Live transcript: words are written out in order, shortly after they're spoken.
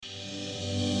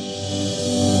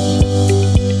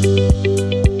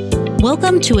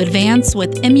Welcome to Advance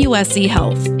with MUSC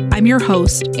Health. I'm your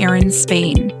host, Erin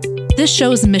Spain. This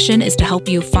show's mission is to help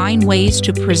you find ways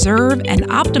to preserve and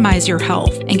optimize your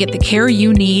health and get the care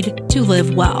you need to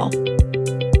live well.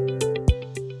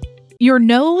 Your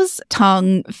nose,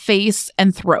 tongue, face,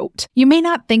 and throat. You may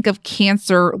not think of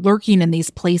cancer lurking in these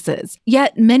places,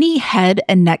 yet many head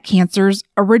and neck cancers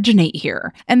originate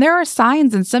here, and there are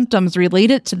signs and symptoms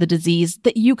related to the disease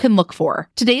that you can look for.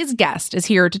 Today's guest is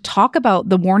here to talk about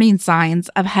the warning signs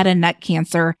of head and neck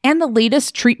cancer and the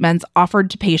latest treatments offered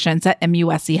to patients at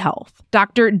MUSC Health.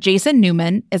 Dr. Jason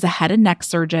Newman is a head and neck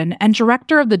surgeon and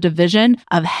director of the Division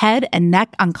of Head and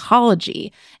Neck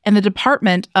Oncology in the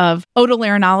Department of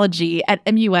Otolaryngology at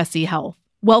MUSC Health.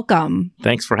 Welcome.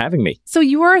 Thanks for having me. So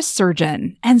you are a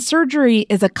surgeon, and surgery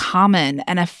is a common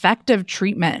and effective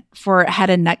treatment for head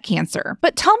and neck cancer.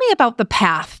 But tell me about the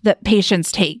path that patients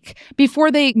take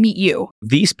before they meet you.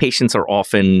 These patients are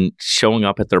often showing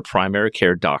up at their primary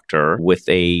care doctor with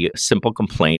a simple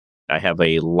complaint. I have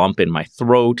a lump in my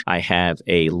throat, I have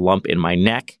a lump in my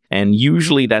neck, and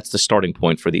usually that's the starting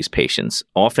point for these patients.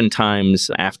 Oftentimes,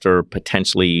 after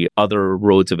potentially other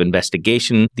roads of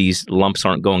investigation, these lumps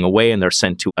aren't going away and they're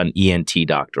sent to an ENT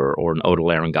doctor or an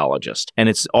otolaryngologist. And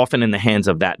it's often in the hands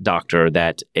of that doctor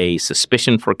that a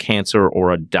suspicion for cancer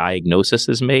or a diagnosis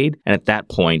is made. And at that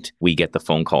point, we get the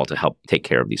phone call to help take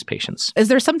care of these patients. Is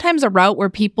there sometimes a route where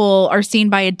people are seen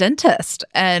by a dentist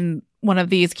and one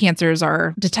of these cancers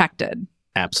are detected?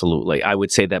 Absolutely. I would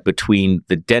say that between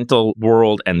the dental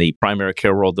world and the primary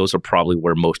care world, those are probably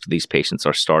where most of these patients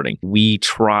are starting. We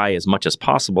try as much as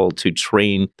possible to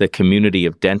train the community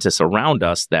of dentists around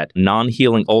us that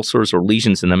non-healing ulcers or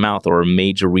lesions in the mouth are a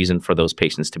major reason for those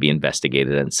patients to be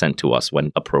investigated and sent to us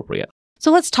when appropriate.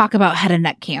 So let's talk about head and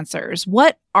neck cancers.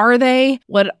 What are they?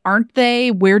 What aren't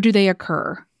they? Where do they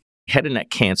occur? Head and neck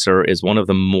cancer is one of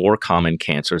the more common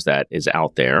cancers that is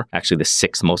out there, actually the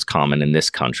sixth most common in this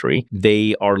country.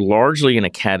 They are largely in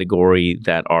a category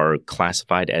that are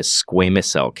classified as squamous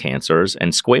cell cancers,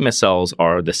 and squamous cells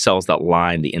are the cells that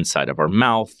line the inside of our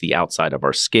mouth, the outside of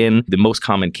our skin. The most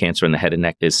common cancer in the head and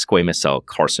neck is squamous cell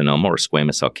carcinoma or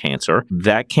squamous cell cancer.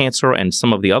 That cancer and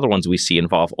some of the other ones we see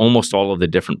involve almost all of the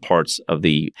different parts of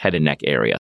the head and neck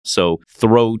area. So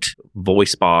throat,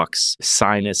 voice box,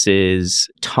 sinuses,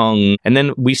 tongue. And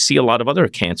then we see a lot of other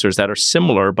cancers that are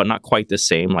similar, but not quite the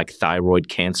same, like thyroid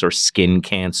cancer, skin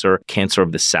cancer, cancer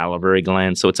of the salivary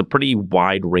gland. So it's a pretty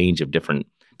wide range of different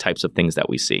types of things that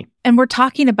we see. And we're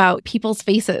talking about people's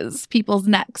faces, people's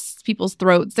necks, people's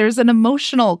throats. There's an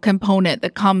emotional component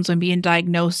that comes when being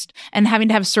diagnosed and having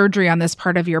to have surgery on this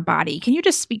part of your body. Can you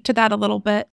just speak to that a little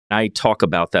bit? I talk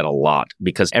about that a lot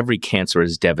because every cancer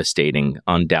is devastating,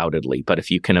 undoubtedly. But if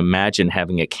you can imagine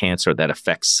having a cancer that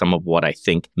affects some of what I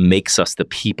think makes us the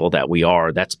people that we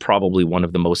are, that's probably one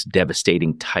of the most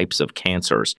devastating types of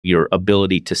cancers. Your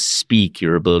ability to speak,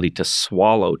 your ability to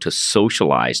swallow, to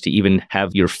socialize, to even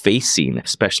have your face seen,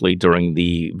 especially during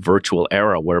the virtual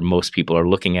era where most people are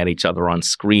looking at each other on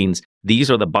screens.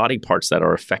 These are the body parts that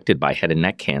are affected by head and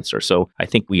neck cancer. So I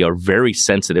think we are very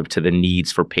sensitive to the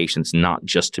needs for patients, not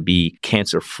just to be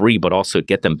cancer-free, but also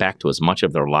get them back to as much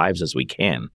of their lives as we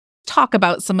can. Talk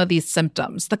about some of these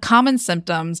symptoms, the common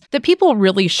symptoms that people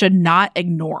really should not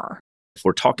ignore. If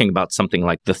we're talking about something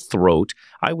like the throat,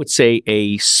 I would say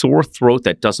a sore throat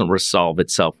that doesn't resolve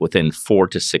itself within 4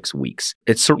 to 6 weeks.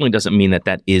 It certainly doesn't mean that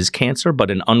that is cancer,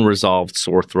 but an unresolved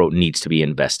sore throat needs to be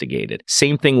investigated.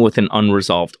 Same thing with an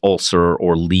unresolved ulcer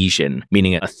or lesion,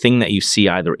 meaning a thing that you see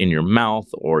either in your mouth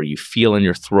or you feel in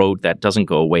your throat that doesn't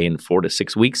go away in 4 to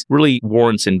 6 weeks really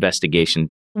warrants investigation.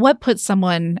 What puts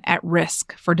someone at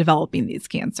risk for developing these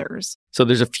cancers? So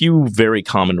there's a few very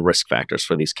common risk factors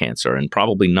for these cancer, and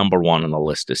probably number one on the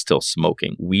list is still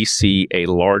smoking. We see a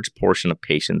large portion of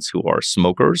patients who are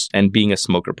smokers, and being a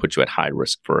smoker puts you at high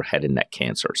risk for head and neck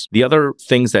cancers. The other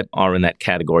things that are in that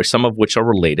category, some of which are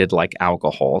related, like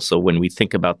alcohol. So when we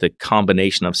think about the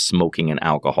combination of smoking and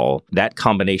alcohol, that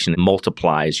combination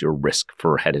multiplies your risk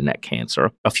for head and neck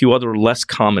cancer. A few other less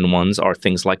common ones are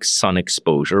things like sun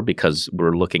exposure, because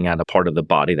we're looking at a part of the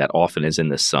body that often is in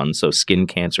the sun. So skin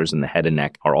cancers in the head and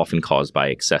neck are often caused by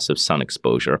excessive sun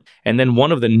exposure. And then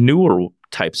one of the newer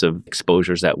types of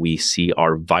exposures that we see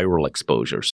are viral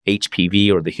exposures.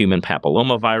 HPV, or the human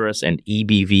papillomavirus, and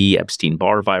EBV,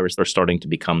 Epstein-Barr virus, are starting to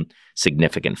become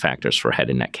significant factors for head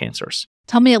and neck cancers.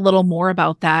 Tell me a little more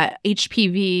about that.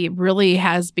 HPV really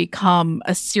has become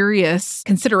a serious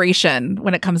consideration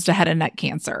when it comes to head and neck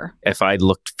cancer. If I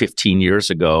looked 15 years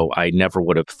ago, I never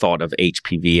would have thought of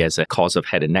HPV as a cause of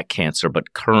head and neck cancer,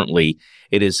 but currently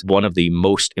It is one of the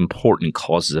most important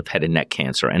causes of head and neck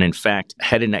cancer. And in fact,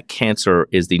 head and neck cancer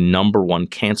is the number one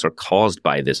cancer caused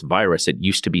by this virus. It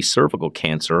used to be cervical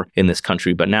cancer in this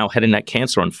country, but now head and neck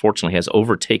cancer, unfortunately, has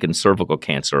overtaken cervical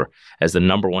cancer as the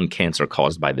number one cancer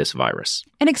caused by this virus.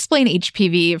 And explain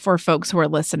HPV for folks who are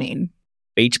listening.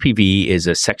 HPV is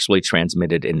a sexually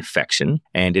transmitted infection,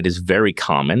 and it is very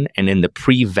common. And in the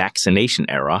pre-vaccination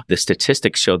era, the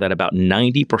statistics show that about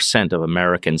 90% of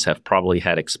Americans have probably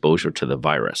had exposure to the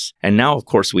virus. And now, of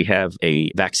course, we have a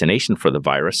vaccination for the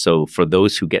virus. So for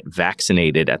those who get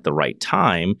vaccinated at the right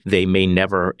time, they may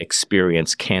never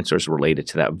experience cancers related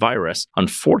to that virus.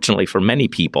 Unfortunately, for many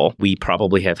people, we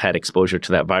probably have had exposure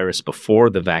to that virus before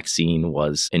the vaccine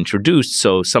was introduced.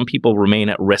 So some people remain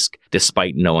at risk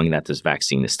despite knowing that this vaccine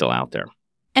is still out there.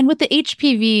 And with the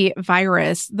HPV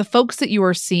virus, the folks that you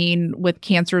are seeing with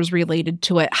cancers related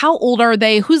to it, how old are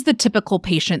they? Who's the typical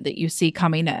patient that you see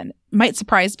coming in? Might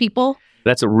surprise people.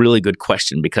 That's a really good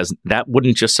question, because that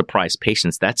wouldn't just surprise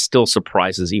patients. That still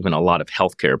surprises even a lot of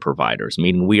healthcare providers. I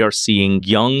mean, we are seeing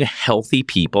young, healthy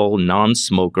people,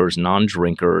 non-smokers,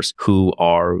 non-drinkers, who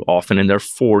are often in their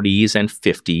 40s and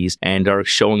 50s and are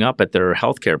showing up at their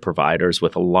healthcare providers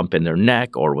with a lump in their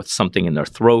neck or with something in their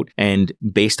throat. And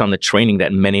based on the training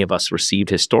that many of us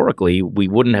received historically, we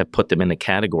wouldn't have put them in the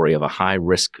category of a high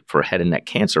risk for head and neck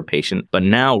cancer patient. But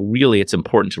now, really, it's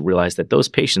important to realize that those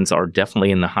patients are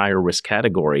definitely in the higher risk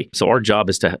category. So our job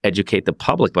is to educate the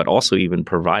public, but also even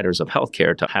providers of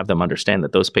healthcare, to have them understand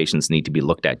that those patients need to be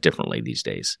looked at differently these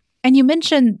days. And you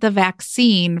mentioned the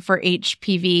vaccine for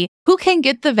HPV. Who can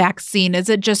get the vaccine? Is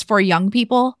it just for young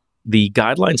people? The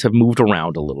guidelines have moved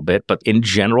around a little bit, but in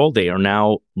general, they are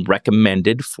now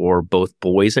recommended for both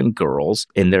boys and girls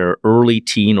in their early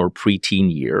teen or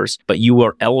preteen years. But you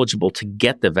are eligible to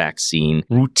get the vaccine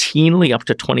routinely up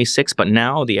to 26, but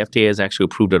now the FDA has actually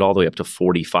approved it all the way up to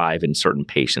 45 in certain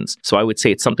patients. So I would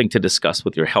say it's something to discuss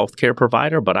with your healthcare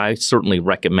provider, but I certainly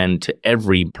recommend to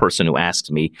every person who asks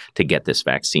me to get this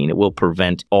vaccine. It will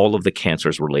prevent all of the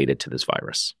cancers related to this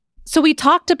virus. So we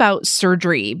talked about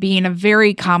surgery being a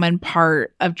very common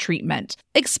part of treatment.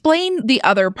 Explain the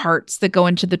other parts that go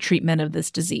into the treatment of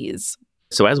this disease.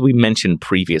 So as we mentioned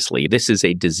previously, this is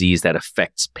a disease that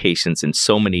affects patients in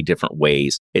so many different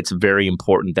ways. It's very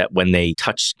important that when they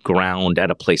touch ground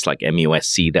at a place like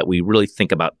MUSC, that we really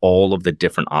think about all of the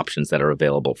different options that are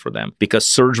available for them. Because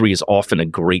surgery is often a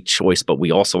great choice, but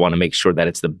we also want to make sure that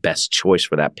it's the best choice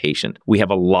for that patient. We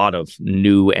have a lot of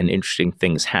new and interesting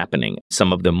things happening.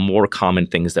 Some of the more common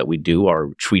things that we do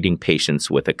are treating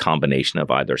patients with a combination of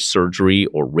either surgery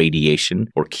or radiation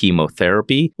or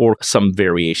chemotherapy, or some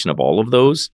variation of all of those.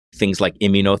 Things like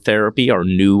immunotherapy are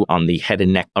new on the head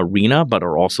and neck arena, but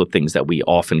are also things that we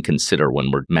often consider when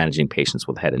we're managing patients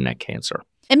with head and neck cancer.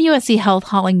 MUSC Health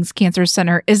Hollings Cancer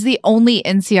Center is the only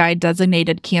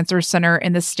NCI-designated cancer center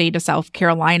in the state of South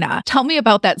Carolina. Tell me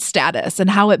about that status and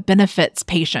how it benefits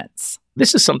patients.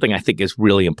 This is something I think is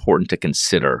really important to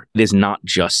consider. It is not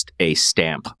just a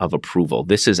stamp of approval.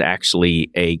 This is actually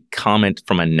a comment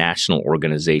from a national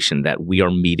organization that we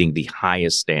are meeting the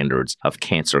highest standards of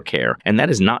cancer care. And that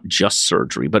is not just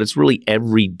surgery, but it's really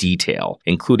every detail,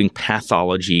 including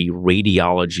pathology,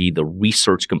 radiology, the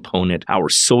research component, our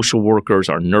social workers,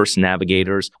 our nurse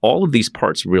navigators. All of these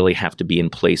parts really have to be in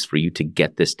place for you to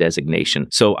get this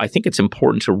designation. So I think it's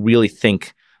important to really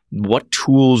think, what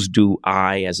tools do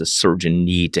I as a surgeon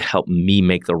need to help me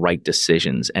make the right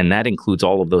decisions? And that includes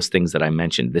all of those things that I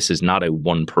mentioned. This is not a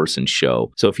one-person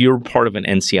show. So if you're part of an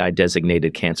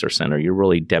NCI-designated cancer center, you're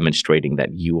really demonstrating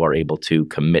that you are able to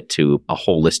commit to a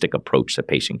holistic approach to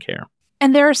patient care.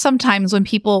 And there are some times when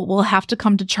people will have to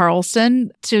come to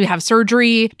Charleston to have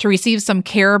surgery, to receive some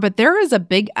care, but there is a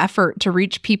big effort to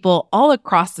reach people all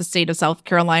across the state of South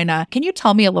Carolina. Can you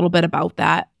tell me a little bit about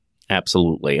that?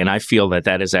 Absolutely. And I feel that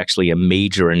that is actually a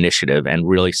major initiative and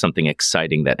really something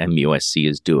exciting that MUSC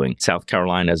is doing. South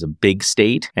Carolina is a big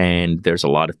state, and there's a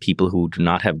lot of people who do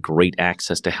not have great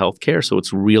access to healthcare. So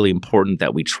it's really important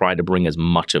that we try to bring as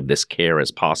much of this care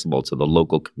as possible to the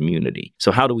local community.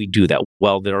 So how do we do that?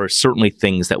 Well, there are certainly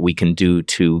things that we can do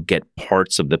to get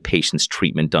parts of the patient's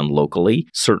treatment done locally.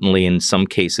 Certainly, in some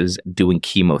cases, doing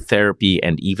chemotherapy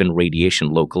and even radiation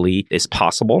locally is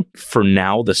possible. For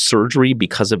now, the surgery,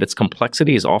 because of its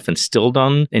complexity, is often still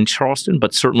done in Charleston,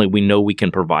 but certainly we know we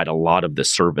can provide a lot of the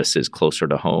services closer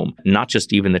to home, not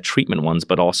just even the treatment ones,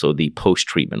 but also the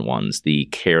post-treatment ones, the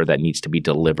care that needs to be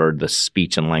delivered, the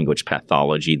speech and language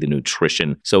pathology, the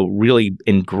nutrition. So really,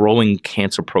 in growing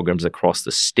cancer programs across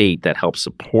the state that help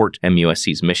support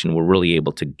MUSC's mission, we're really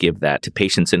able to give that to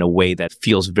patients in a way that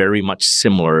feels very much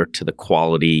similar to the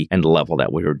quality and level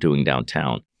that we are doing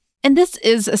downtown. And this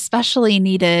is especially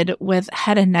needed with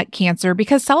head and neck cancer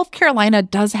because South Carolina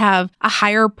does have a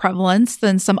higher prevalence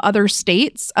than some other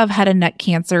states of head and neck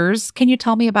cancers. Can you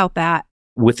tell me about that?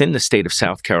 Within the state of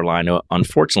South Carolina,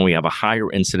 unfortunately, we have a higher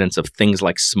incidence of things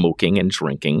like smoking and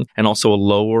drinking, and also a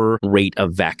lower rate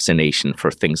of vaccination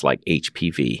for things like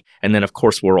HPV. And then, of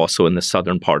course, we're also in the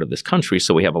southern part of this country,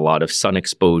 so we have a lot of sun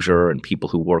exposure and people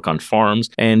who work on farms.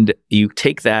 And you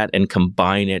take that and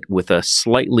combine it with a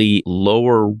slightly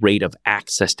lower rate of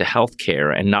access to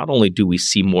healthcare, and not only do we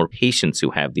see more patients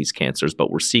who have these cancers,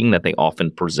 but we're seeing that they often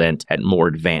present at more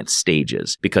advanced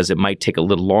stages because it might take a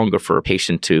little longer for a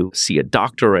patient to see a doctor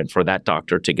and for that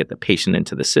doctor to get the patient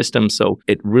into the system. So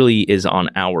it really is on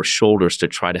our shoulders to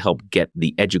try to help get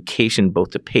the education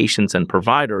both to patients and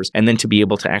providers, and then to be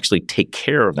able to actually take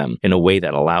care of them in a way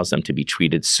that allows them to be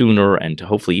treated sooner and to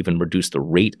hopefully even reduce the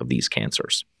rate of these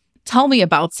cancers. Tell me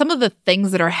about some of the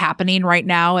things that are happening right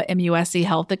now at MUSC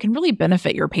Health that can really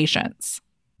benefit your patients.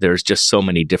 There's just so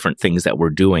many different things that we're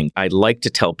doing. I'd like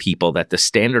to tell people that the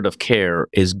standard of care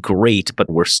is great, but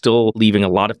we're still leaving a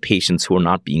lot of patients who are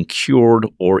not being cured,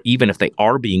 or even if they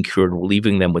are being cured, we're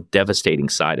leaving them with devastating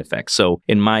side effects. So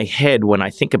in my head, when I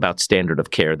think about standard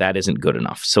of care, that isn't good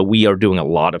enough. So we are doing a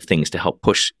lot of things to help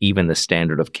push even the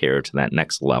standard of care to that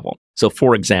next level. So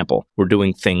for example, we're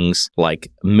doing things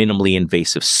like minimally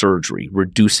invasive surgery,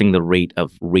 reducing the rate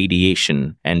of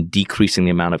radiation and decreasing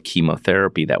the amount of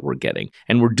chemotherapy that we're getting.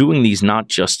 And we're doing these not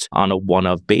just on a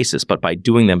one-off basis, but by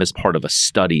doing them as part of a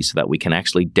study so that we can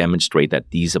actually demonstrate that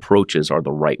these approaches are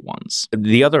the right ones.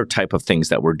 The other type of things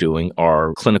that we're doing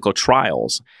are clinical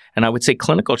trials. And I would say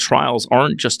clinical trials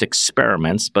aren't just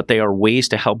experiments, but they are ways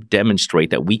to help demonstrate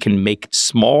that we can make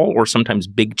small or sometimes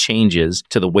big changes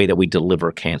to the way that we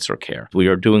deliver cancer care. We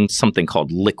are doing something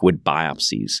called liquid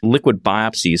biopsies. Liquid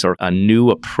biopsies are a new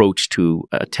approach to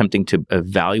attempting to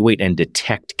evaluate and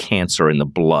detect cancer in the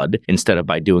blood instead of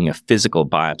by doing a physical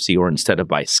biopsy or instead of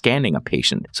by scanning a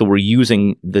patient. So we're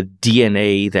using the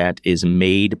DNA that is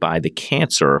made by the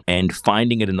cancer and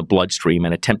finding it in the bloodstream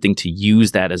and attempting to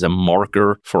use that as a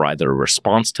marker for either a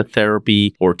response to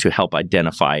therapy or to help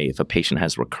identify if a patient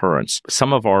has recurrence.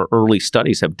 Some of our early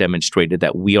studies have demonstrated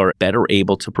that we are better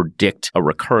able to predict a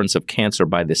recurrence of cancer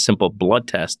by this simple blood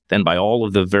test than by all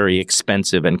of the very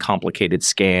expensive and complicated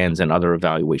scans and other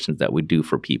evaluations that we do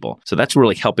for people. So that's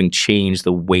really helping change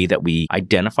the way that we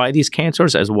identify these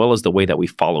cancers as well as the way that we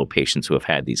follow patients who have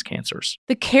had these cancers.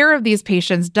 The care of these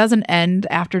patients doesn't end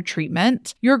after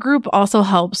treatment. Your group also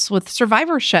helps with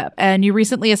survivorship, and you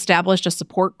recently established a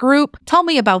support group. Tell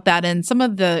me about that and some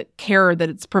of the care that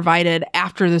it's provided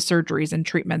after the surgeries and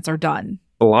treatments are done.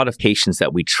 A lot of patients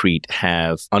that we treat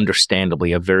have,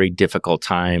 understandably, a very difficult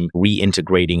time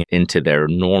reintegrating into their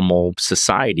normal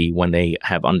society when they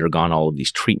have undergone all of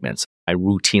these treatments. I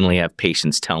routinely have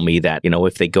patients tell me that,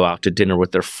 if they go out to dinner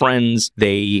with their friends,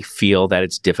 they feel that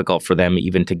it's difficult for them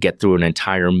even to get through an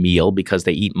entire meal because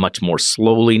they eat much more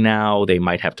slowly now. They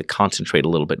might have to concentrate a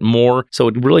little bit more. So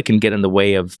it really can get in the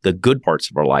way of the good parts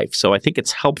of our life. So I think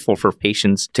it's helpful for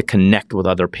patients to connect with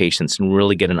other patients and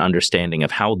really get an understanding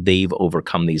of how they've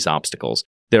overcome these obstacles.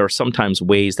 There are sometimes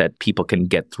ways that people can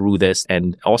get through this,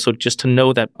 and also just to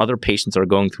know that other patients are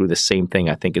going through the same thing,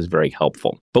 I think is very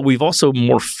helpful. But we've also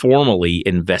more formally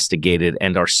investigated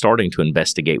and are starting to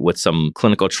investigate with some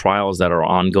clinical trials that are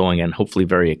ongoing and hopefully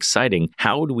very exciting.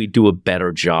 How do we do a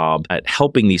better job at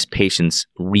helping these patients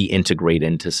reintegrate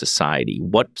into society?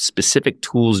 What specific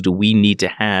tools do we need to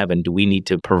have and do we need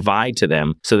to provide to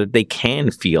them so that they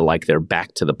can feel like they're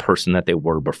back to the person that they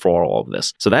were before all of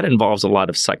this? So that involves a lot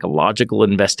of psychological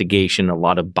investigation, a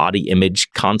lot of body image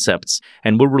concepts,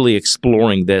 and we're really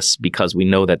exploring this because we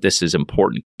know that this is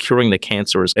important. Curing the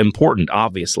cancer is important,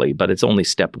 obviously, but it's only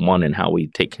step one in how we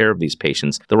take care of these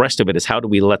patients. The rest of it is how do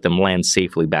we let them land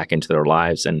safely back into their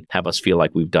lives and have us feel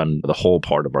like we've done the whole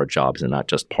part of our jobs and not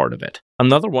just part of it.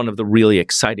 Another one of the really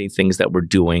exciting things that we're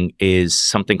doing is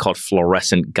something called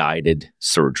fluorescent guided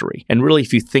surgery. And really,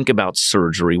 if you think about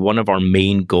surgery, one of our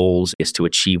main goals is to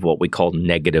achieve what we call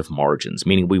negative margins,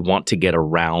 meaning we want to get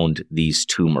around these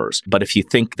tumors. But if you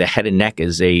think the head and neck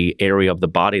is an area of the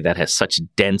body that has such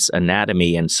dense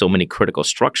anatomy and so many critical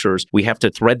structures, we have to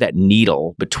thread that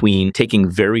needle between taking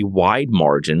very wide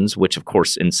margins, which of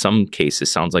course in some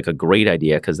cases sounds like a great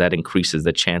idea because that increases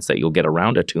the chance that you'll get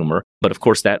around a tumor. But of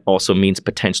course that also means means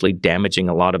potentially damaging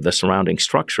a lot of the surrounding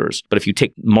structures. But if you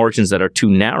take margins that are too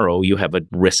narrow, you have a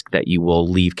risk that you will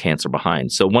leave cancer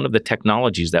behind. So one of the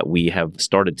technologies that we have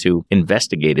started to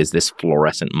investigate is this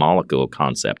fluorescent molecule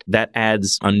concept. That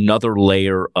adds another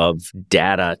layer of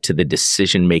data to the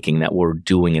decision making that we're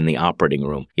doing in the operating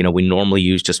room. We normally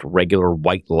use just regular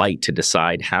white light to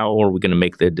decide how are we going to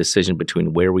make the decision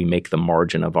between where we make the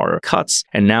margin of our cuts.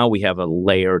 And now we have a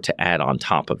layer to add on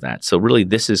top of that. So really,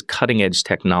 this is cutting edge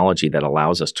technology that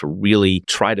allows us to really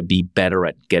try to be better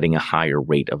at getting a higher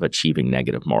rate of achieving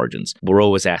negative margins. We're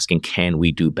always asking, can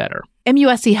we do better?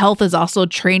 MUSC Health is also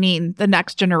training the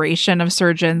next generation of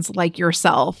surgeons like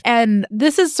yourself. And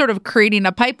this is sort of creating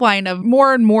a pipeline of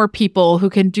more and more people who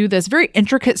can do this very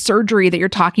intricate surgery that you're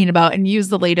talking about and use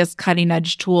the latest cutting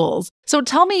edge tools. So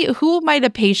tell me, who might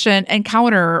a patient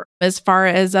encounter as far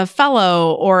as a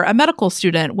fellow or a medical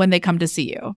student when they come to see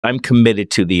you? I'm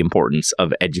committed to the importance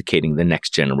of educating the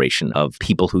next generation of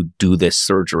people who do this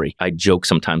surgery. I joke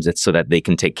sometimes it's so that they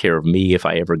can take care of me if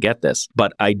I ever get this.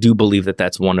 But I do believe that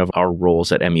that's one of our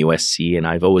roles at MUSC, and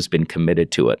I've always been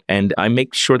committed to it. And I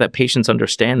make sure that patients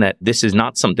understand that this is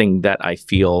not something that I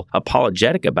feel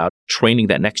apologetic about. Training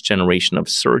that next generation of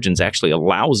surgeons actually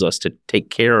allows us to take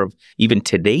care of even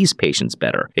today's patients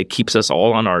better. It keeps us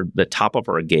all on the top of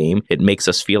our game. It makes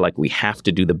us feel like we have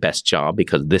to do the best job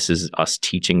because this is us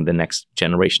teaching the next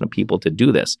generation of people to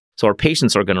do this. So our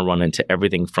patients are going to run into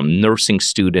everything from nursing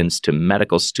students to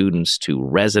medical students to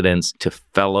residents to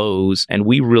fellows. And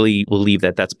we really believe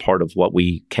that that's part of what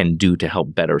we can do to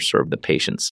help better serve the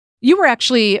patients. You were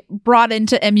actually brought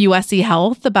into MUSC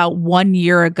Health about 1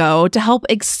 year ago to help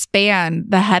expand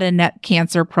the head and neck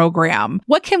cancer program.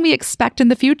 What can we expect in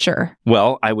the future?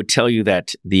 Well, I would tell you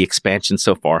that the expansion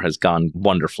so far has gone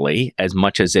wonderfully. As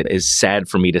much as it is sad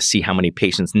for me to see how many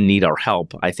patients need our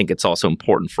help, I think it's also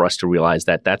important for us to realize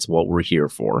that that's what we're here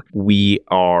for. We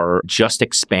are just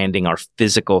expanding our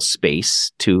physical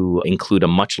space to include a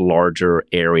much larger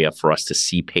area for us to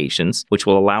see patients, which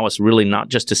will allow us really not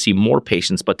just to see more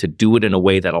patients, but to do it in a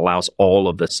way that allows all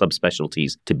of the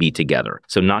subspecialties to be together.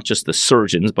 So not just the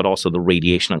surgeons, but also the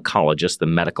radiation oncologists, the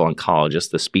medical oncologists,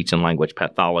 the speech and language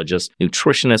pathologists,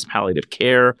 nutritionists, palliative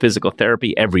care, physical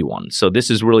therapy, everyone. So this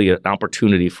is really an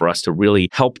opportunity for us to really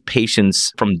help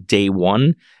patients from day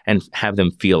one and have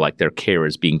them feel like their care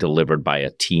is being delivered by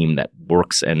a team that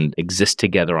works and exists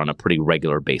together on a pretty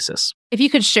regular basis. If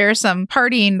you could share some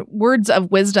parting words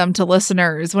of wisdom to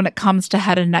listeners when it comes to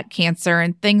head and neck cancer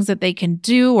and things that they can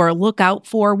do or look out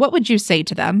for, what would you say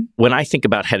to them? When I think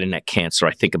about head and neck cancer,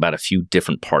 I think about a few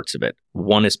different parts of it.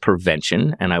 One is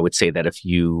prevention, and I would say that if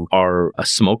you are a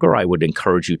smoker, I would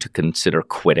encourage you to consider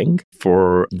quitting.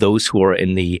 For those who are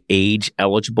in the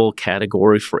age-eligible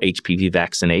category for HPV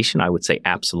vaccination, I would say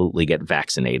absolutely get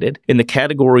vaccinated. In the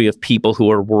category of people who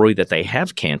are worried that they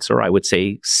have cancer, I would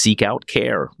say seek out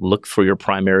care. Look for your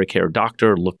primary care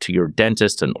doctor, look to your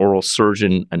dentist, an oral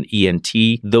surgeon, an ENT.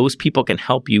 Those people can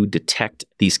help you detect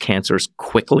these cancers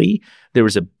quickly. There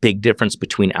is a big difference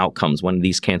between outcomes when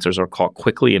these cancers are caught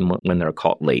quickly and when they're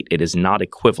caught late. It is not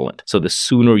equivalent. So the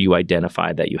sooner you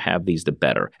identify that you have these, the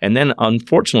better. And then,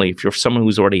 unfortunately, if you're someone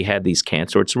who's already had these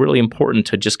cancer, it's really important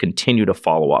to just continue to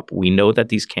follow up. We know that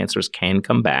these cancers can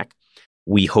come back.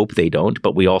 We hope they don't,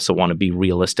 but we also want to be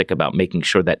realistic about making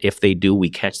sure that if they do, we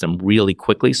catch them really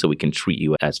quickly so we can treat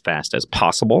you as fast as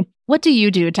possible. What do you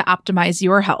do to optimize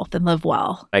your health and live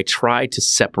well? I try to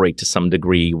separate to some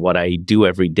degree what I do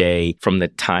every day from the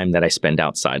time that I spend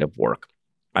outside of work.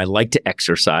 I like to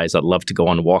exercise. I love to go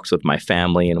on walks with my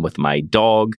family and with my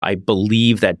dog. I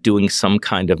believe that doing some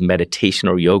kind of meditation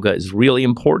or yoga is really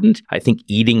important. I think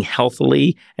eating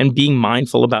healthily and being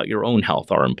mindful about your own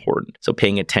health are important. So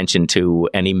paying attention to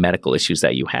any medical issues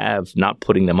that you have, not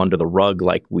putting them under the rug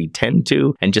like we tend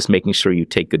to, and just making sure you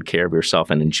take good care of yourself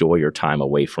and enjoy your time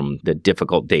away from the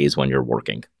difficult days when you're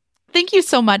working. Thank you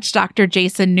so much, Dr.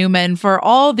 Jason Newman, for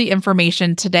all the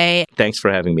information today. Thanks for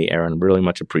having me, Erin. Really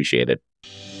much appreciated.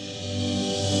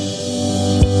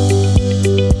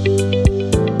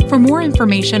 For more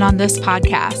information on this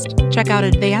podcast, check out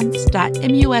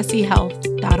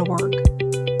advance.muschealth.org.